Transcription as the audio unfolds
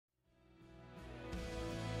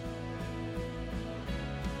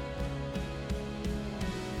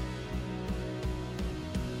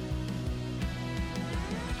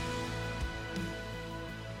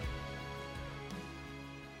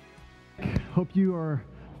Hope you are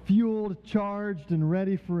fueled, charged, and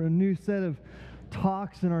ready for a new set of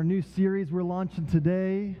talks in our new series we're launching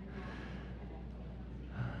today.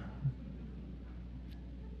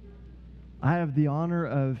 I have the honor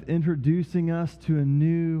of introducing us to a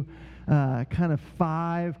new kind of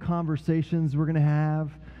 5 conversations we're going to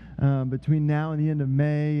have between now and the end of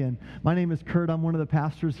May. And my name is Kurt. I'm one of the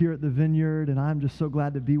pastors here at the Vineyard, and I'm just so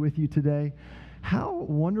glad to be with you today. How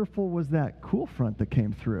wonderful was that cool front that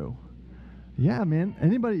came through? Yeah, man.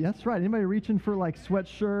 Anybody? That's right. Anybody reaching for like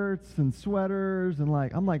sweatshirts and sweaters and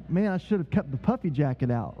I'm like, man, I should have kept the puffy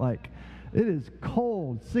jacket out. Like, it is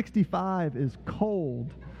cold. 65 is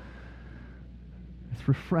cold. It's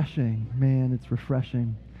refreshing, man. It's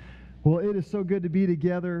refreshing. Well, it is so good to be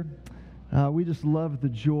together. We just love the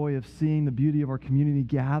joy of seeing the beauty of our community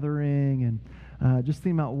gathering, and just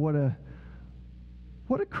think about what a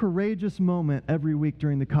courageous moment every week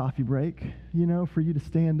during the coffee break, for you to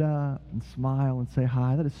stand up and smile and say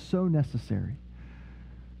hi. That is so necessary.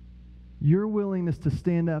 Your willingness to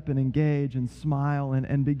stand up and engage and smile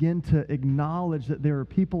and begin to acknowledge that there are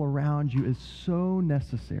people around you is so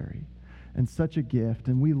necessary and such a gift.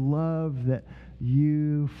 And we love that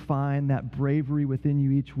you find that bravery within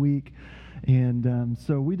you each week. And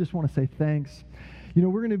so we just want to say thanks.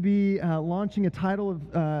 We're going to be launching a title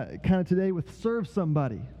of kind of today with Serve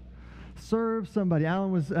Somebody. Serve somebody.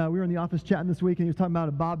 Alan we were in the office chatting this week, and he was talking about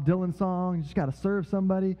a Bob Dylan song. You just got to serve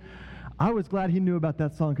somebody. I was glad he knew about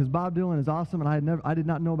that song because Bob Dylan is awesome, and I did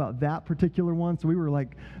not know about that particular one. So we were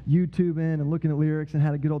like YouTubing and looking at lyrics and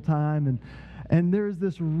had a good old time. And there's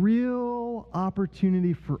this real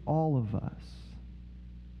opportunity for all of us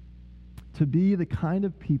to be the kind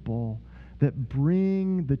of people that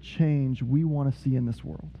bring the change we want to see in this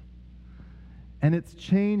world. And it's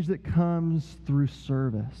change that comes through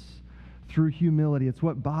service, through humility. It's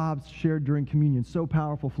what Bob shared during communion, so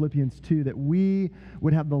powerful, Philippians 2, that we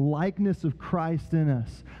would have the likeness of Christ in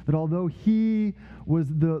us, that although he was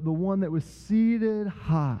the one that was seated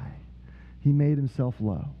high, he made himself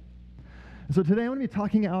low. And so today I'm going to be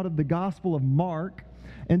talking out of the Gospel of Mark,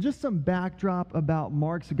 and just some backdrop about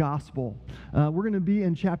Mark's gospel. We're going to be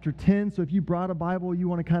in chapter 10, so if you brought a Bible, you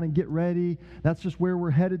want to kind of get ready. That's just where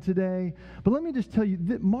we're headed today. But let me just tell you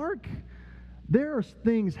that Mark, there are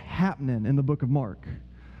things happening in the book of Mark.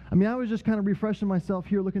 I mean, I was just kind of refreshing myself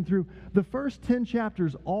here looking through. The first 10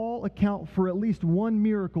 chapters all account for at least one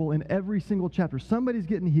miracle in every single chapter. Somebody's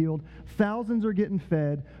getting healed. Thousands are getting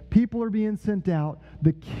fed. People are being sent out.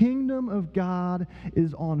 The kingdom of God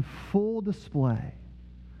is on full display.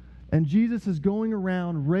 And Jesus is going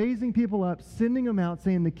around raising people up, sending them out,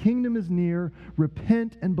 saying the kingdom is near.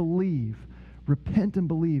 Repent and believe. Repent and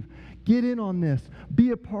believe. Get in on this.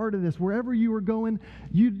 Be a part of this. Wherever you are going,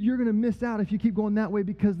 you're going to miss out if you keep going that way,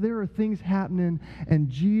 because there are things happening, and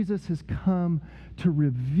Jesus has come to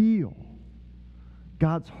reveal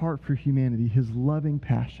God's heart for humanity, his loving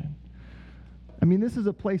passion. I mean, this is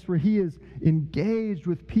a place where he is engaged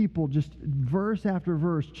with people just verse after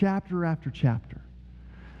verse, chapter after chapter.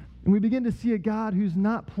 And we begin to see a God who's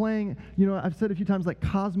not playing, I've said a few times, like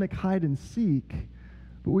cosmic hide and seek,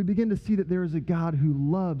 but we begin to see that there is a God who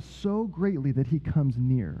loves so greatly that he comes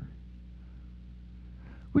near.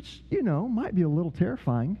 Which, might be a little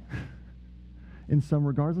terrifying in some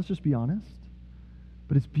regards, let's just be honest.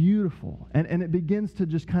 But it's beautiful. And it begins to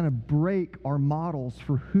just kind of break our models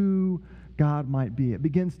for who God might be. It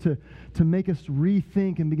begins to make us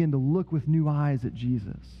rethink and begin to look with new eyes at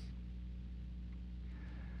Jesus.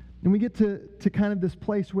 And we get to kind of this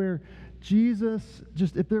place where Jesus,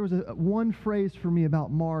 just if there was one phrase for me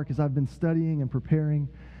about Mark as I've been studying and preparing,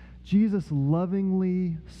 Jesus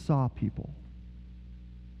lovingly saw people.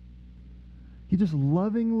 He just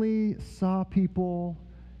lovingly saw people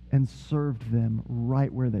and served them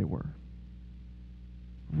right where they were.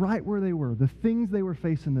 Right where they were. The things they were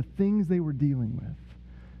facing, the things they were dealing with.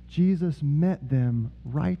 Jesus met them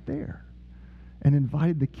right there and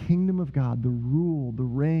invited the kingdom of God, the rule, the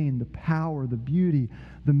reign, the power, the beauty,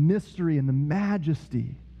 the mystery, and the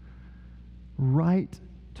majesty right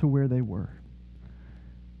to where they were.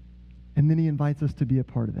 And then he invites us to be a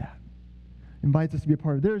part of that. Invites us to be a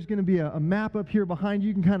part of it. There's going to be a map up here behind you.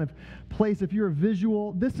 You can kind of place, if you're a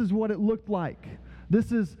visual, this is what it looked like.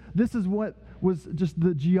 This is what was just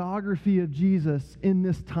the geography of Jesus in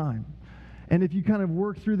this time. And if you kind of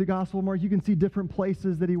work through the Gospel of Mark, you can see different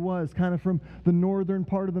places that he was, kind of from the northern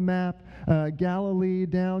part of the map, Galilee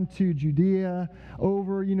down to Judea,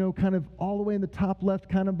 over, kind of all the way in the top left,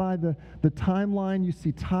 kind of by the timeline, you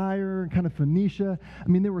see Tyre and kind of Phoenicia. I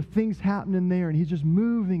mean, there were things happening there, and he's just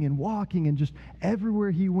moving and walking, and just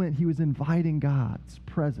everywhere he went, he was inviting God's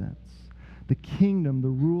presence, the kingdom, the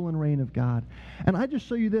rule and reign of of God. And I just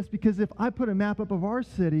show you this because if I put a map up of our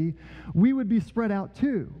city, we would be spread out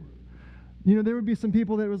too. You know, there would be some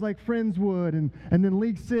people that was like Friendswood and then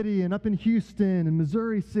League City and up in Houston and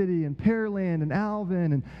Missouri City and Pearland and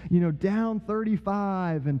Alvin and, you know, down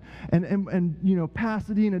 35 and you know,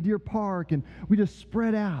 Pasadena, Deer Park, and we just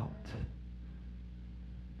spread out.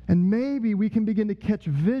 And maybe we can begin to catch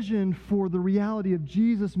vision for the reality of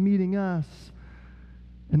Jesus meeting us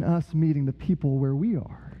and us meeting the people where we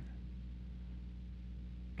are.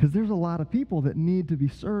 Because there's a lot of people that need to be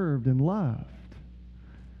served and loved.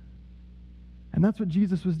 And that's what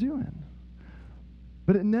Jesus was doing.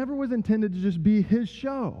 But it never was intended to just be his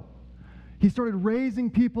show. He started raising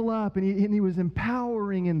people up, and he was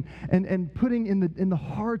empowering and putting in the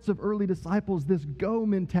hearts of early disciples this go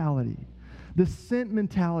mentality, this sent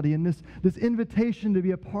mentality, and this invitation to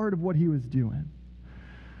be a part of what he was doing.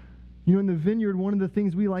 You know, in the Vineyard, one of the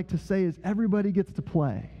things we like to say is everybody gets to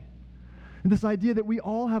play. And this idea that we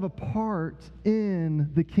all have a part in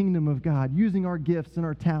the kingdom of God, using our gifts and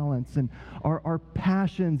our talents and our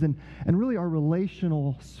passions and really our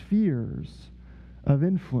relational spheres of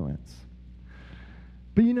influence.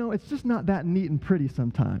 But you know, it's just not that neat and pretty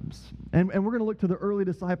sometimes. And we're going to look to the early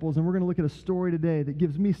disciples, and we're going to look at a story today that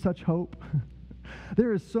gives me such hope.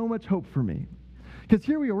 There is so much hope for me. Because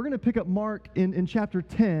here we are, we're going to pick up Mark in chapter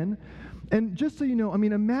 10. And just so you know, I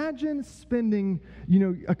mean, imagine spending, you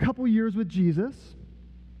know, a couple years with Jesus,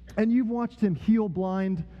 and you've watched him heal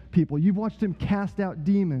blind people. You've watched him cast out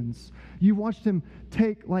demons. You've watched him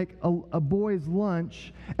take, like, a boy's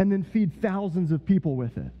lunch and then feed thousands of people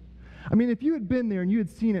with it. I mean, if you had been there and you had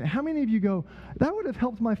seen it, how many of you go, that would have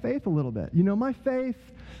helped my faith a little bit? You know, my faith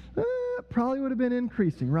probably would have been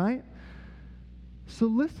increasing, right? So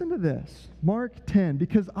listen to this, Mark 10,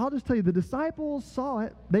 because I'll just tell you, the disciples saw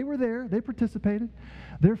it. They were there. They participated.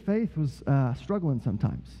 Their faith was struggling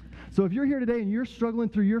sometimes. So if you're here today and you're struggling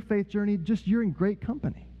through your faith journey, you're in great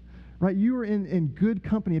company, right? You were in good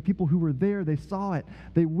company of people who were there. They saw it.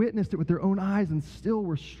 They witnessed it with their own eyes and still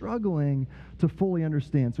were struggling to fully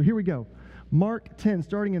understand. So here we go. Mark 10,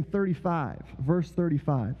 starting in 35, verse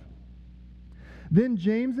 35. Then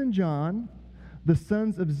James and John, the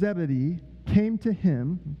sons of Zebedee, came to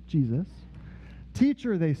him, Jesus.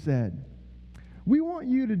 Teacher, they said, we want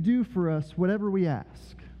you to do for us whatever we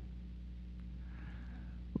ask.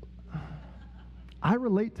 I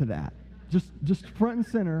relate to that. Just front and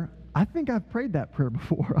center. I think I've prayed that prayer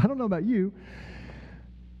before. I don't know about you.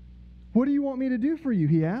 What do you want me to do for you?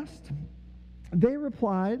 He asked. They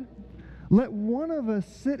replied, let one of us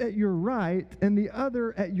sit at your right and the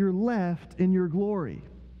other at your left in your glory.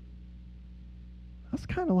 That's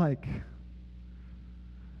kind of like,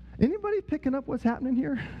 anybody picking up what's happening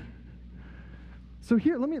here? So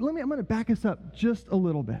here, I'm going to back us up just a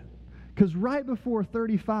little bit. Because right before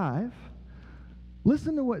 35,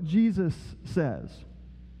 listen to what Jesus says.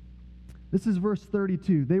 This is verse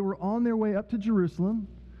 32. They were on their way up to Jerusalem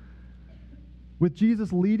with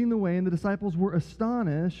Jesus leading the way, and the disciples were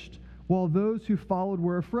astonished while those who followed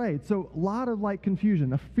were afraid. So a lot of like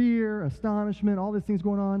confusion, a fear, astonishment, all these things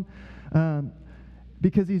going on.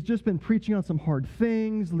 Because he's just been preaching on some hard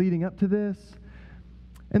things leading up to this.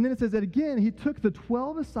 And then it says that again, he took the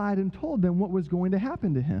 12 aside and told them what was going to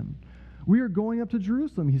happen to him. We are going up to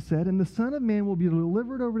Jerusalem, he said, and the Son of Man will be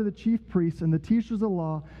delivered over to the chief priests and the teachers of the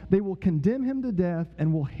law. They will condemn him to death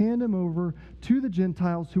and will hand him over to the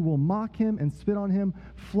Gentiles, who will mock him and spit on him,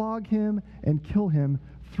 flog him and kill him.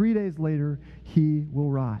 3 days later, he will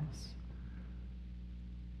rise.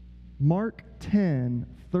 Mark 10,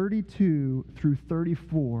 32 through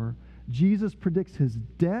 34, Jesus predicts his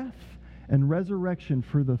death and resurrection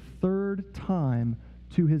for the third time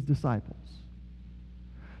to his disciples.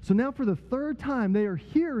 So now for the third time, they are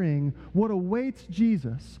hearing what awaits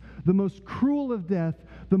Jesus, the most cruel of death,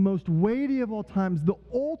 the most weighty of all times, the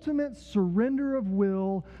ultimate surrender of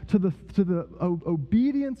will to the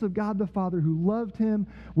obedience of God the Father, who loved him,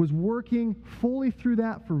 was working fully through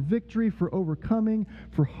that for victory, for overcoming,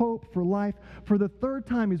 for hope, for life. For the third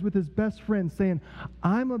time, he's with his best friend saying,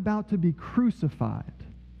 I'm about to be crucified.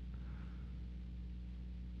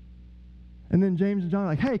 And then James and John are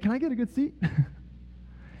like, hey, can I get a good seat?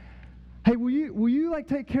 Hey, will you like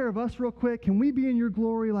take care of us real quick? Can we be in your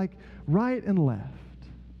glory, like right and left?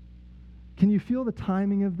 Can you feel the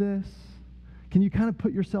timing of this? Can you kind of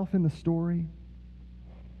put yourself in the story?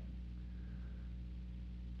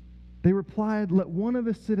 They replied, let one of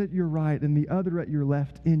us sit at your right and the other at your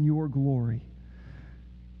left in your glory.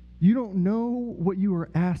 You don't know what you are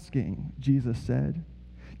asking, Jesus said.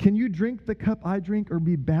 Can you drink the cup I drink or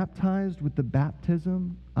be baptized with the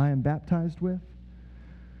baptism I am baptized with?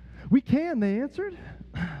 We can, they answered.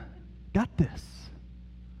 this.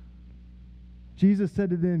 Jesus said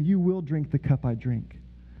to them, you will drink the cup I drink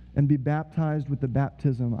and be baptized with the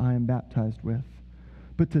baptism I am baptized with.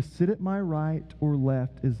 But to sit at my right or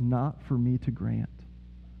left is not for me to grant.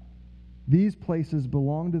 These places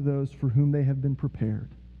belong to those for whom they have been prepared.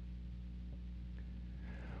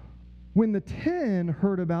 When the 10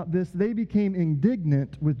 heard about this, they became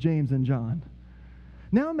indignant with James and John.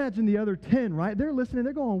 Now imagine the other 10, right? They're listening.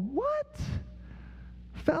 They're going, what?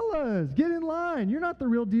 Fellas, get in line. You're not the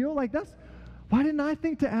real deal. Like, why didn't I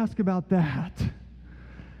think to ask about that?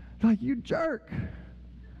 Like, you jerk.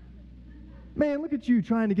 Man, look at you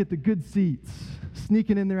trying to get the good seats,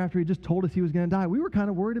 sneaking in there after he just told us he was going to die. We were kind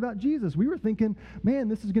of worried about Jesus. We were thinking, man,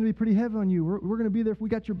 this is going to be pretty heavy on you. We're going to be there if we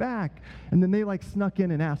got your back. And then they snuck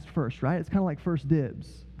in and asked first, right? It's kind of like first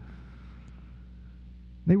dibs.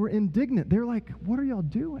 They were indignant. They were like, what are y'all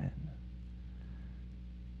doing?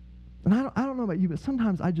 And I don't know about you, but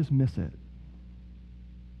sometimes I just miss it.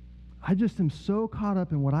 I just am so caught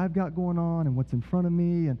up in what I've got going on and what's in front of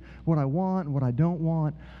me and what I want and what I don't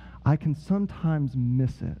want. I can sometimes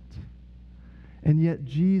miss it. And yet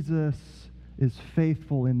Jesus is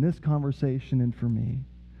faithful in this conversation and for me.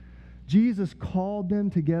 Jesus called them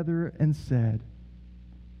together and said,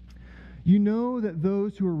 you know that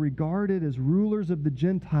those who are regarded as rulers of the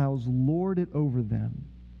Gentiles lord it over them,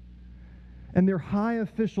 and their high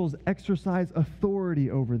officials exercise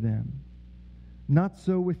authority over them. Not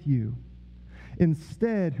so with you.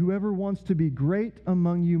 Instead, whoever wants to be great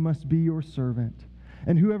among you must be your servant,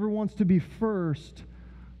 and whoever wants to be first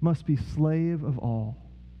must be slave of all.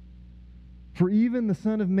 For even the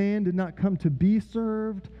Son of Man did not come to be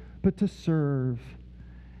served, but to serve,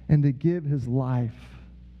 and to give his life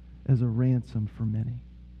as a ransom for many.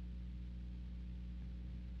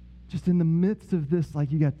 Just in the midst of this,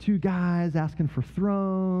 you got two guys asking for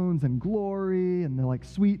thrones and glory, and they're like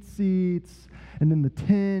sweet seats, and then the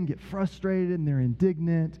 10 get frustrated and they're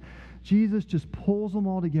indignant. Jesus just pulls them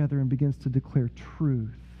all together and begins to declare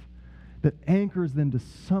truth that anchors them to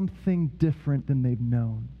something different than they've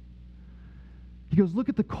known. He goes, look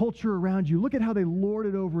at the culture around you. Look at how they lord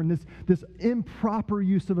it over in this improper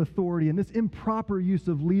use of authority and this improper use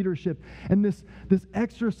of leadership and this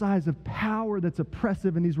exercise of power that's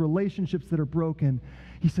oppressive and these relationships that are broken.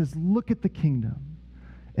 He says, look at the kingdom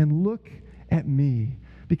and look at me.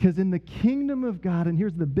 Because in the kingdom of God, and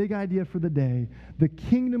here's the big idea for the day, the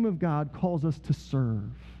kingdom of God calls us to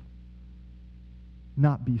serve,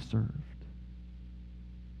 not be served.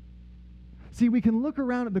 See, we can look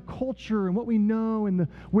around at the culture and what we know and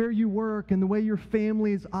where you work and the way your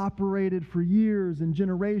family's operated for years and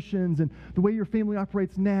generations and the way your family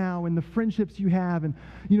operates now and the friendships you have and,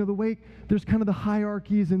 the way there's kind of the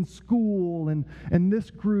hierarchies in school and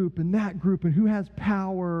this group and that group and who has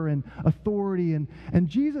power and authority. And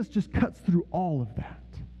Jesus just cuts through all of that.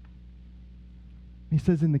 He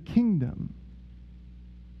says, in the kingdom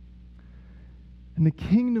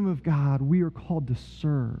of God, we are called to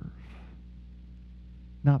serve,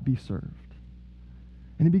 not be served.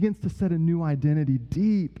 And he begins to set a new identity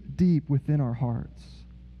deep, deep within our hearts.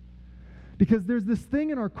 Because there's this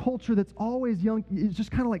thing in our culture that's always young, it's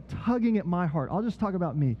just kind of like tugging at my heart. I'll just talk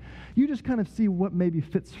about me. You just kind of see what maybe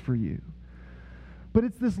fits for you. But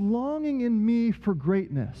it's this longing in me for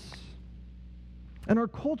greatness. And our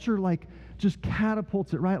culture just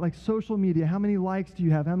catapults it, right? Like social media, how many likes do you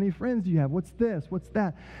have? How many friends do you have? What's this? What's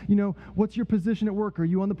that? What's your position at work? Are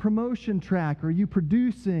you on the promotion track? Are you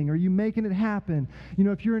producing? Are you making it happen?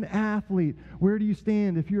 If you're an athlete, where do you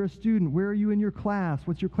stand? If you're a student, where are you in your class?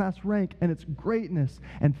 What's your class rank? And it's greatness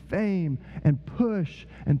and fame and push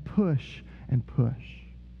and push and push.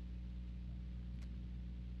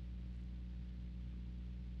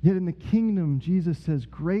 Yet in the kingdom, Jesus says,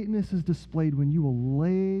 greatness is displayed when you will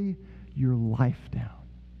lay your life down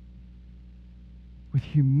with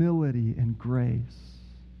humility and grace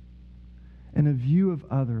and a view of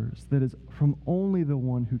others that is from only the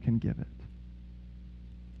one who can give it.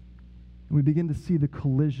 And we begin to see the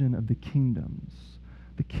collision of the kingdoms,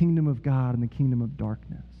 the kingdom of God and the kingdom of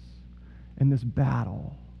darkness, and this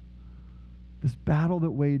battle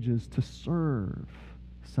that wages to serve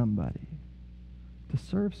somebody,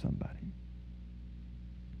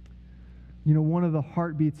 one of the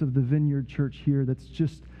heartbeats of the Vineyard Church here that's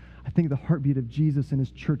just, I think, the heartbeat of Jesus and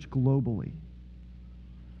his church globally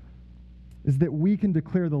is that we can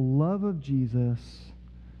declare the love of Jesus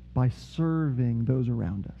by serving those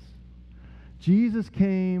around us. Jesus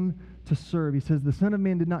came to serve. He says the Son of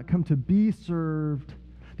Man did not come to be served,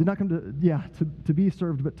 to be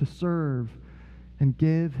served, but to serve and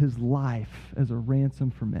give his life as a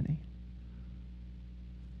ransom for many.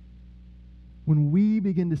 when we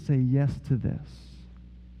begin to say yes to this,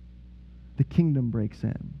 the kingdom breaks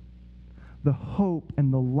in. The hope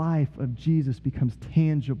and the life of Jesus becomes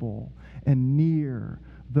tangible and near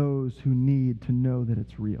those who need to know that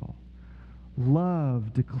it's real.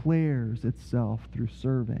 Love declares itself through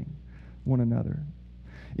serving one another.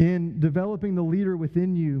 In developing the leader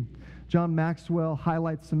within you, John Maxwell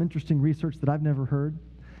highlights some interesting research that I've never heard.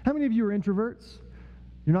 How many of you are introverts?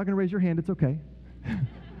 You're not going to raise your hand. It's okay.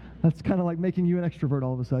 That's kind of like making you an extrovert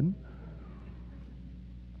all of a sudden.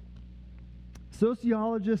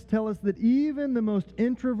 Sociologists tell us that even the most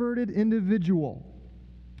introverted individual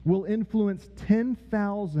will influence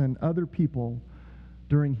 10,000 other people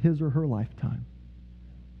during his or her lifetime.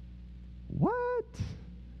 What?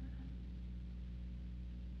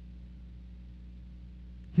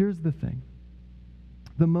 Here's the thing.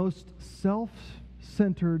 The most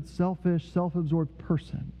self-centered, selfish, self-absorbed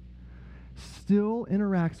person still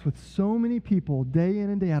interacts with so many people day in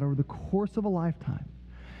and day out over the course of a lifetime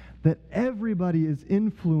that everybody is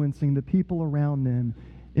influencing the people around them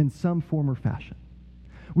in some form or fashion.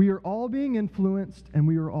 We are all being influenced, and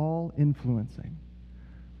we are all influencing.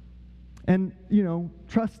 And,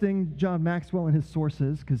 trusting John Maxwell and his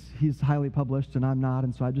sources, because he's highly published and I'm not,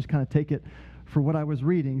 and so I just kind of take it for what I was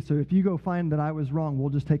reading. So if you go find that I was wrong, we'll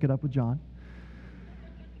just take it up with John.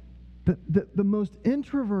 The most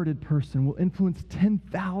introverted person will influence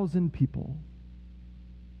 10,000 people.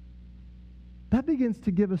 That begins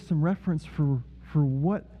to give us some reference for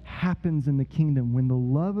what happens in the kingdom when the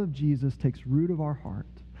love of Jesus takes root of our heart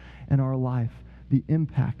and our life, the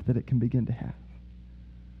impact that it can begin to have.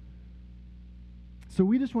 So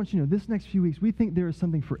we just want you to know, this next few weeks, we think there is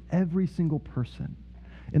something for every single person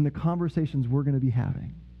in the conversations we're going to be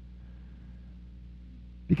having.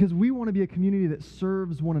 Because we want to be a community that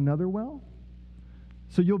serves one another well.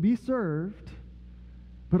 So you'll be served,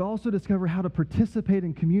 but also discover how to participate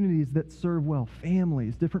in communities that serve well.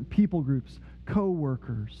 Families, different people groups,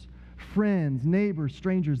 co-workers, friends, neighbors,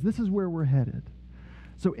 strangers. This is where we're headed.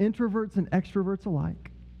 So introverts and extroverts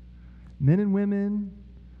alike, men and women,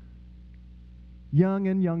 young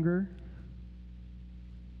and younger.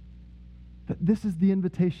 This is the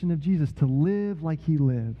invitation of Jesus, to live like he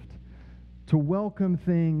lived, to welcome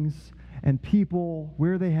things and people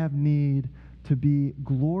where they have need, to be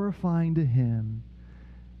glorifying to him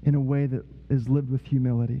in a way that is lived with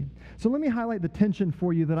humility. So let me highlight the tension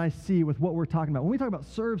for you that I see with what we're talking about. When we talk about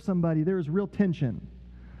serve somebody, there is real tension.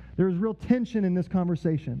 There is real tension in this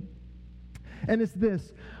conversation. And it's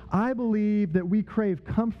this: I believe that we crave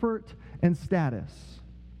comfort and status.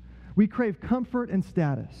 We crave comfort and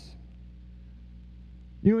status.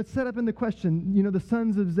 It's set up in the question, the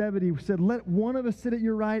sons of Zebedee said, let one of us sit at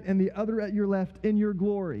your right and the other at your left in your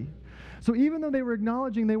glory. So even though they were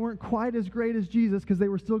acknowledging they weren't quite as great as Jesus because they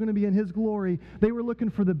were still going to be in his glory, they were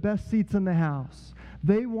looking for the best seats in the house.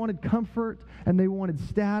 They wanted comfort and they wanted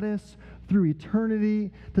status through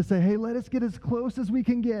eternity to say, hey, let us get as close as we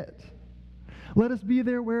can get. Let us be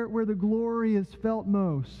there where the glory is felt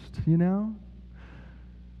most,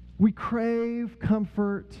 We crave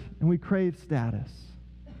comfort and we crave status.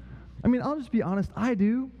 I'll just be honest, I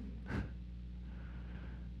do.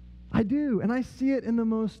 I do, and I see it in the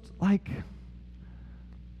most,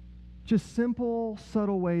 just simple,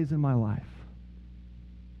 subtle ways in my life.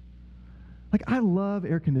 I love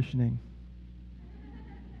air conditioning.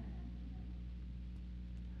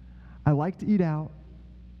 I like to eat out.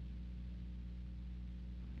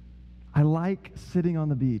 I like sitting on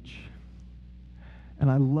the beach. And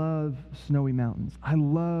I love snowy mountains. I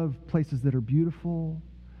love places that are beautiful,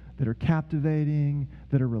 that are captivating,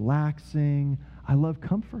 that are relaxing. I love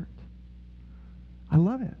comfort. I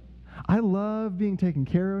love it. I love being taken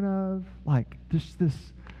care of, this,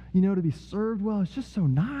 to be served well. It's just so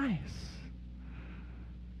nice.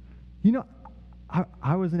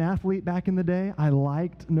 I was an athlete back in the day. I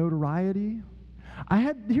liked notoriety.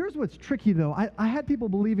 Here's what's tricky, though. I had people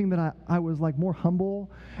believing that I was, more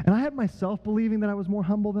humble, and I had myself believing that I was more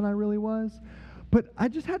humble than I really was. But I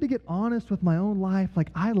just had to get honest with my own life.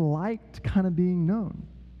 I liked kind of being known.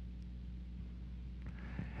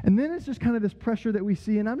 And then it's just kind of this pressure that we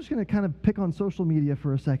see, and I'm just going to kind of pick on social media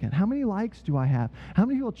for a second. How many likes do I have? How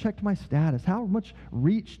many people checked my status? How much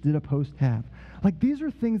reach did a post have? These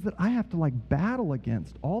are things that I have to, battle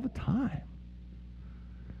against all the time.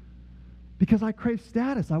 Because I crave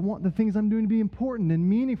status. I want the things I'm doing to be important and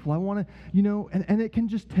meaningful. I want to, and it can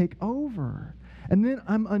just take over. And then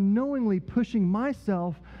I'm unknowingly pushing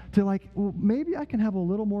myself to maybe I can have a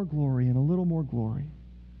little more glory and a little more glory.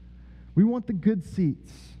 We want the good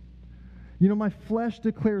seats. My flesh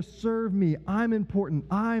declares, serve me. I'm important.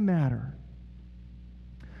 I matter.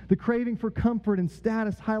 The craving for comfort and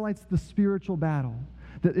status highlights the spiritual battle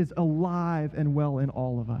that is alive and well in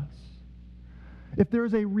all of us. If there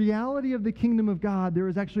is a reality of the kingdom of God, there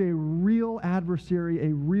is actually a real adversary,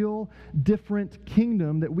 a real different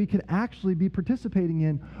kingdom that we could actually be participating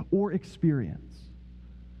in or experience.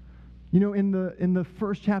 You know, in the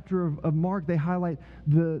first chapter of Mark, they highlight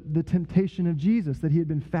the temptation of Jesus, that he had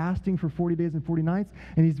been fasting for 40 days and 40 nights,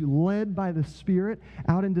 and he's led by the Spirit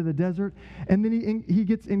out into the desert, and then he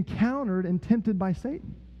gets encountered and tempted by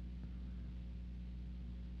Satan.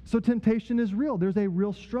 So temptation is real. There's a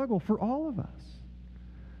real struggle for all of us.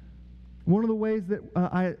 One of the ways that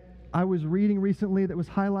I was reading recently that was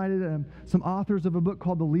highlighted, some authors of a book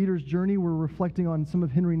called The Leader's Journey were reflecting on some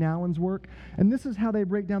of Henry Nouwen's work. And this is how they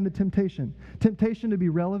break down the temptation. Temptation to be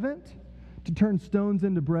relevant, to turn stones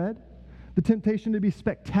into bread. The temptation to be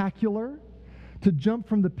spectacular, to jump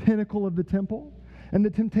from the pinnacle of the temple. And the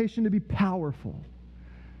temptation to be powerful,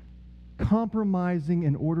 compromising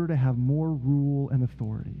in order to have more rule and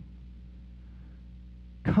authority.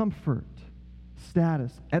 Comfort,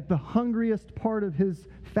 status. At the hungriest part of his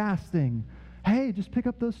fasting, hey, just pick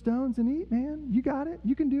up those stones and eat, man. You got it.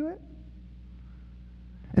 You can do it.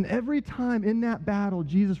 And every time in that battle,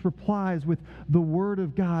 Jesus replies with the Word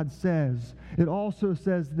of God says. It also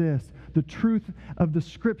says this, the truth of the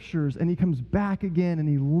Scriptures, and he comes back again and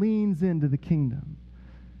he leans into the kingdom.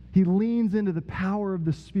 He leans into the power of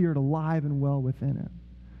the Spirit alive and well within him.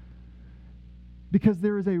 Because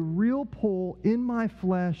there is a real pull in my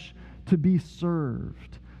flesh to be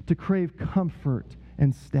served, to crave comfort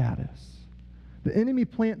and status. The enemy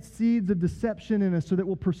plants seeds of deception in us so that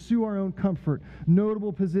we'll pursue our own comfort,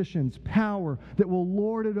 notable positions, power, that we'll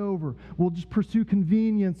lord it over. We'll just pursue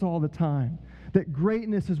convenience all the time. That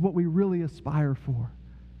greatness is what we really aspire for.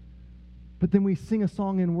 But then we sing a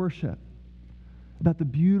song in worship about the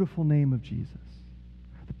beautiful name of Jesus,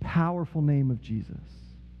 the powerful name of Jesus.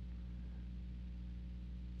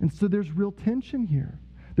 And so there's real tension here.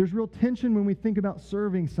 There's real tension when we think about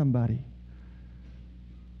serving somebody.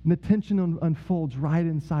 And the tension unfolds right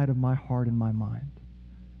inside of my heart and my mind.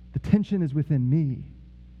 The tension is within me.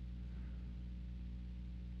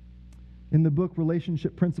 In the book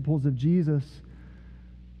Relationship Principles of Jesus,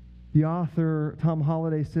 the author, Tom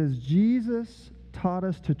Holliday, says, Jesus taught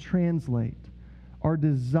us to translate our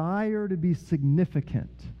desire to be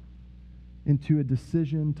significant into a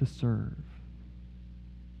decision to serve.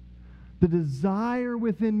 The desire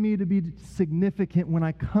within me to be significant when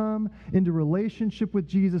I come into relationship with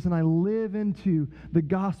Jesus and I live into the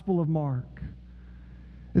Gospel of Mark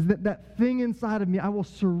is that thing inside of me, I will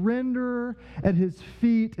surrender at his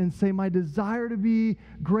feet and say, my desire to be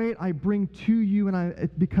great, I bring to you, and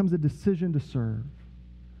it becomes a decision to serve.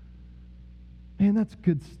 Man, that's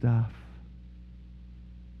good stuff.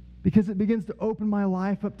 Because it begins to open my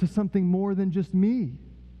life up to something more than just me.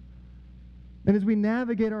 And as we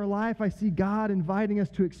navigate our life, I see God inviting us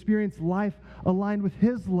to experience life aligned with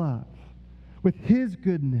his love, with his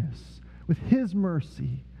goodness, with his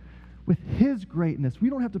mercy, with his greatness.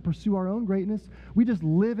 We don't have to pursue our own greatness. We just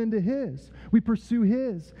live into his. We pursue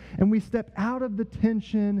his. And we step out of the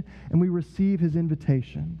tension and we receive his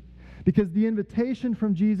invitation. Because the invitation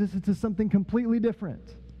from Jesus is to something completely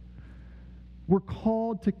different. We're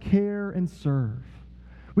called to care and serve.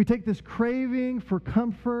 We take this craving for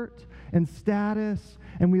comfort and status,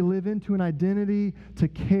 and we live into an identity to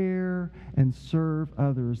care and serve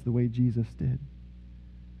others the way Jesus did.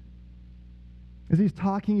 As he's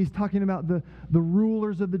talking about the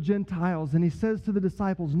rulers of the Gentiles, and he says to the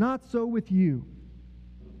disciples, not so with you.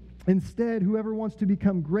 Instead, whoever wants to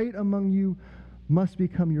become great among you must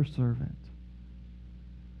become your servant.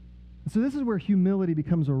 So this is where humility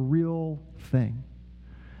becomes a real thing.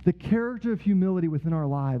 The character of humility within our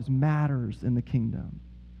lives matters in the kingdom.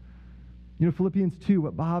 You know, Philippians 2,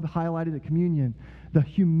 what Bob highlighted at communion, the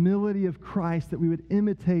humility of Christ, that we would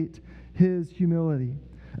imitate his humility.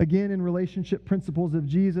 Again, in Relationship Principles of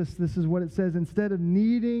Jesus, this is what it says. Instead of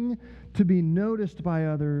needing to be noticed by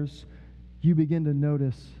others, you begin to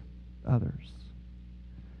notice others.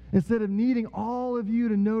 Instead of needing all of you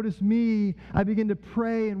to notice me, I begin to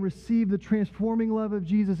pray and receive the transforming love of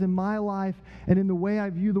Jesus in my life and in the way I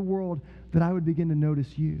view the world, that I would begin to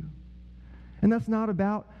notice you. And that's not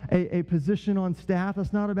about a position on staff.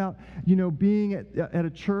 That's not about, being at a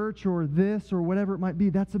church or this or whatever it might be.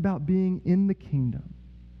 That's about being in the kingdom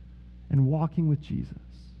and walking with Jesus.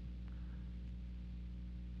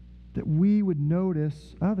 That we would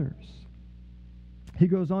notice others. He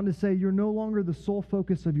goes on to say, you're no longer the sole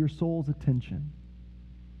focus of your soul's attention.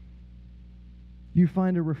 You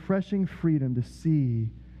find a refreshing freedom to see,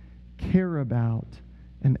 care about,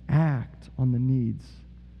 and act on the needs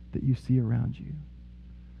that you see around you.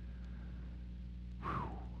 Whew.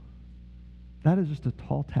 That is just a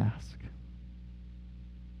tall task.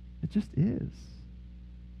 It just is.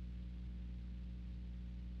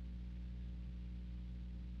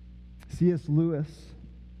 C.S. Lewis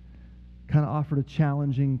kind of offered a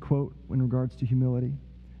challenging quote in regards to humility.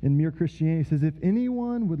 In Mere Christianity, he says, if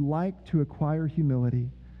anyone would like to acquire humility,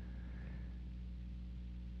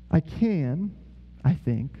 I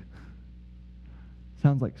think,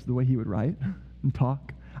 sounds like the way he would write and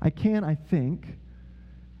talk, I think,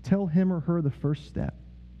 tell him or her the first step.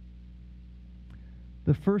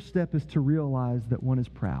 The first step is to realize that one is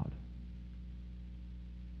proud.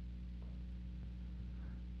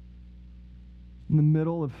 In the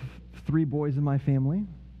middle of 3 boys in my family,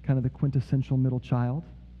 kind of the quintessential middle child,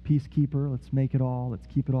 peacekeeper, let's make it all, let's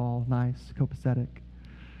keep it all nice, copacetic.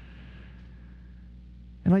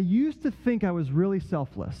 And I used to think I was really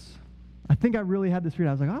selfless. I think I really had this freedom.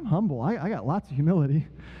 I was like, I'm humble. I got lots of humility.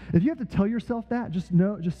 If you have to tell yourself that, just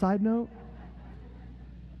side note.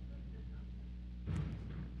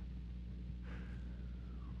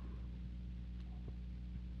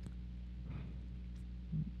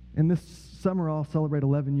 And this summer, I'll celebrate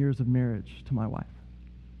 11 years of marriage to my wife.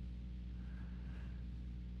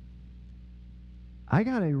 I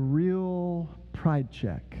got a real pride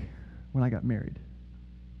check when I got married.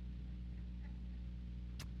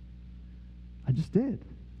 I just did.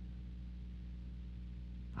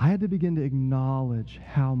 I had to begin to acknowledge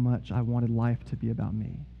how much I wanted life to be about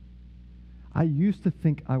me. I used to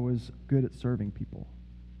think I was good at serving people.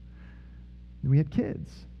 And we had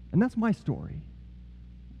kids, and that's my story.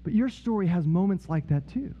 But your story has moments like that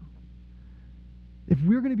too. If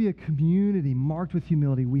we're going to be a community marked with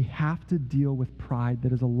humility, we have to deal with pride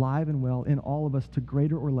that is alive and well in all of us to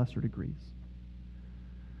greater or lesser degrees.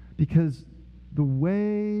 Because the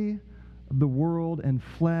way of the world and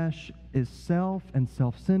flesh is self and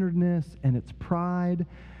self-centeredness, and it's pride,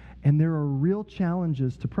 and there are real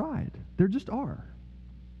challenges to pride. There just are.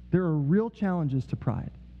 There are real challenges to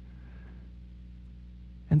pride.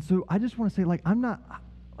 And so I just want to say,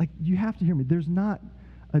 you have to hear me. There's not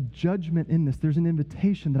a judgment in this. There's an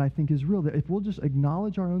invitation that I think is real, that if we'll just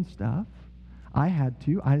acknowledge our own stuff, I have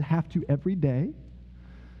to every day,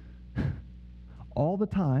 all the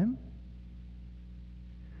time,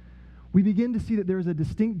 we begin to see that there is a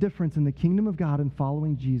distinct difference in the kingdom of God and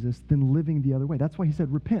following Jesus than living the other way. That's why he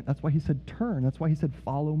said repent. That's why he said turn. That's why he said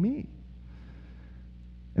follow me.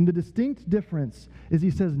 And the distinct difference is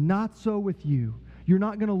he says, not so with you. You're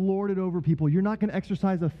not going to lord it over people. You're not going to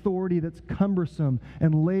exercise authority that's cumbersome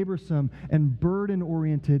and laborsome and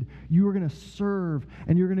burden-oriented. You are going to serve,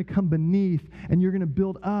 and you're going to come beneath, and you're going to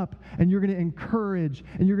build up, and you're going to encourage,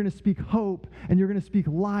 and you're going to speak hope, and you're going to speak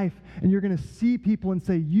life, and you're going to see people and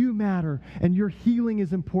say, you matter, and your healing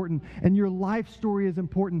is important, and your life story is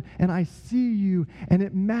important, and I see you, and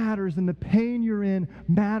it matters, and the pain you're in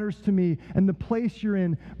matters to me, and the place you're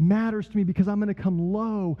in matters to me, because I'm going to come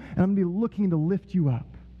low, and I'm going to be looking to lift you up.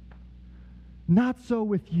 Not so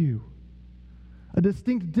with you. A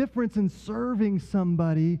distinct difference in serving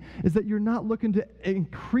somebody is that you're not looking to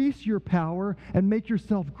increase your power and make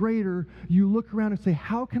yourself greater. You look around and say,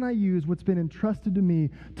 how can I use what's been entrusted to me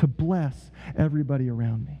to bless everybody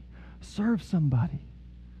around me? Serve somebody.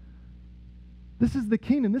 This is the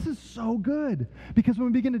kingdom. This is so good, because when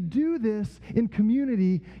we begin to do this in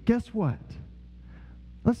community, guess what?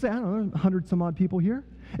 Let's say, I don't know, there's 100 some odd people here.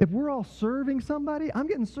 If we're all serving somebody, I'm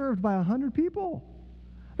getting served by 100 people.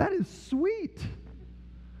 That is sweet.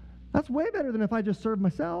 That's way better than if I just served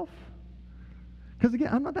myself. Because again,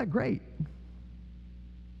 I'm not that great.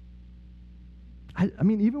 I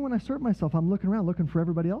mean, even when I serve myself, I'm looking around looking for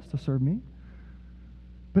everybody else to serve me.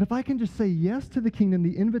 But if I can just say yes to the kingdom,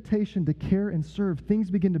 the invitation to care and serve, things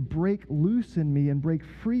begin to break loose in me and break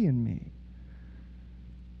free in me.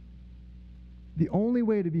 The only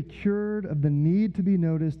way to be cured of the need to be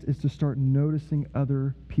noticed is to start noticing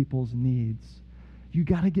other people's needs. You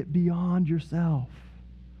got to get beyond yourself.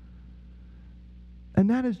 And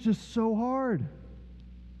that is just so hard.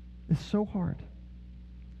 It's so hard.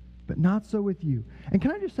 But not so with you. And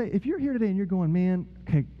can I just say, if you're here today and you're going, man,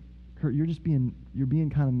 okay, Kurt, you're being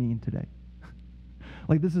kind of mean today.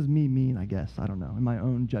 Like, this is me mean, I guess. I don't know, in my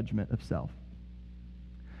own judgment of self.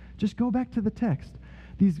 Just go back to the text.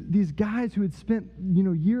 These guys who had spent,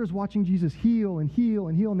 years watching Jesus heal and heal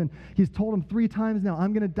and heal, and then he's told them 3 times now,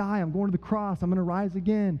 I'm going to die, I'm going to the cross, I'm going to rise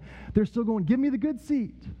again. They're still going, give me the good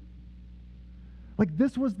seat. Like,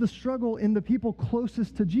 this was the struggle in the people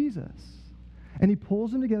closest to Jesus. And he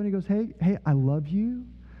pulls them together and he goes, hey, I love you.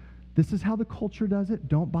 This is how the culture does it.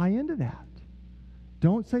 Don't buy into that.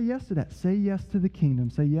 Don't say yes to that. Say yes to the kingdom.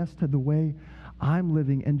 Say yes to the way I'm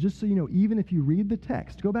living. And just so you know, even if you read the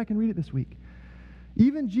text, go back and read it this week.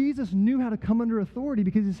 Even Jesus knew how to come under authority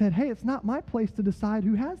because he said, hey, it's not my place to decide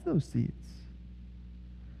who has those seats.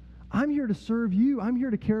 I'm here to serve you. I'm here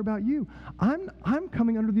to care about you. I'm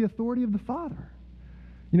coming under the authority of the Father.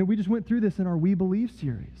 You know, we just went through this in our We Believe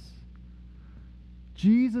series.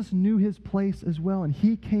 Jesus knew his place as well, and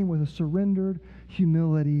he came with a surrendered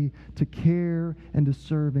humility to care and to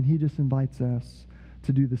serve, and he just invites us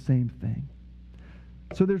to do the same thing.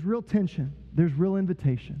 So there's real tension, there's real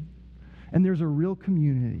invitation, and there's a real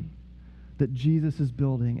community that Jesus is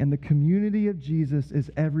building, and the community of Jesus is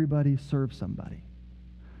everybody serves somebody.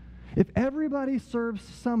 If everybody serves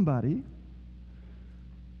somebody,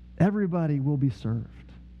 everybody will be served.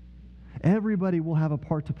 Everybody will have a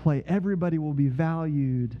part to play. Everybody will be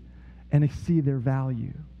valued and see their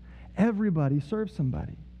value. Everybody serves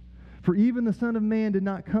somebody. For even the Son of Man did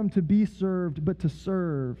not come to be served, but to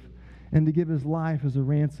serve and to give his life as a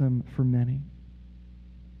ransom for many.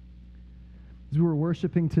 As we were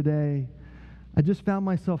worshiping today, I just found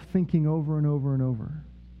myself thinking over and over and over.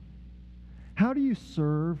 How do you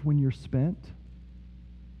serve when you're spent?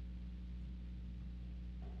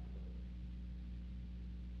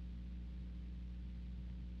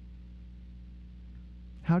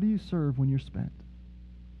 How do you serve when you're spent?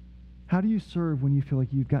 How do you serve when you feel like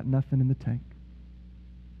you've got nothing in the tank?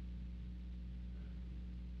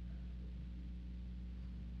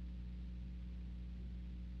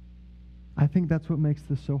 I think that's what makes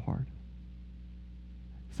this so hard.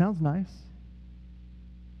 Sounds nice,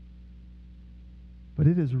 but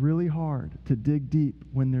it is really hard to dig deep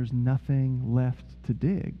when there's nothing left to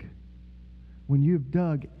dig. When you've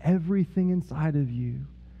dug everything inside of you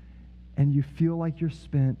and you feel like you're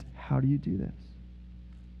spent, how do you do this?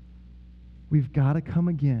 We've got to come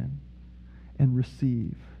again and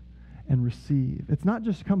receive and receive. It's not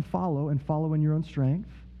just come follow and follow in your own strength.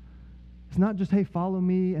 It's not just, hey, follow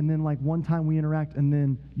me, and then like one time we interact, and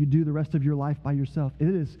then you do the rest of your life by yourself. It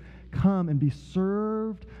is come and be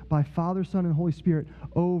served by Father, Son, and Holy Spirit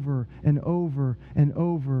over and over and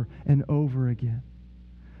over and over again.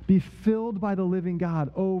 Be filled by the living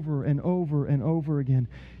God over and over and over again.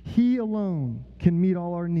 He alone can meet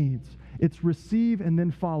all our needs. It's receive and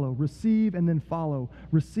then follow. Receive and then follow.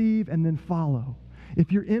 Receive and then follow.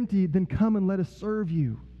 If you're empty, then come and let us serve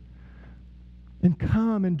you. And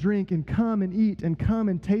come and drink and come and eat and come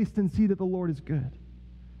and taste and see that the Lord is good.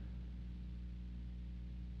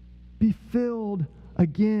 Be filled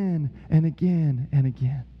again and again and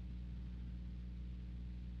again.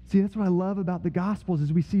 See, that's what I love about the Gospels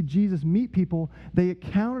is we see Jesus meet people, they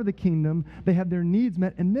encounter the kingdom, they have their needs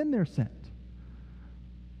met, and then they're sent.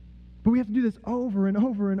 But we have to do this over and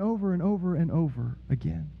over and over and over and over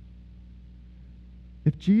again.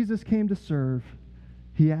 If Jesus came to serve,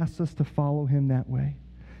 he asks us to follow him that way.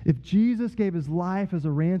 If Jesus gave his life as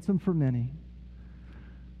a ransom for many,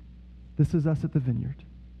 this is us at the Vineyard.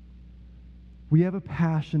 We have a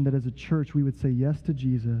passion that as a church we would say yes to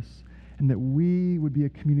Jesus, and that we would be a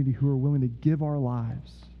community who are willing to give our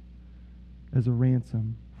lives as a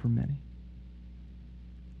ransom for many.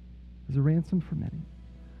 As a ransom for many.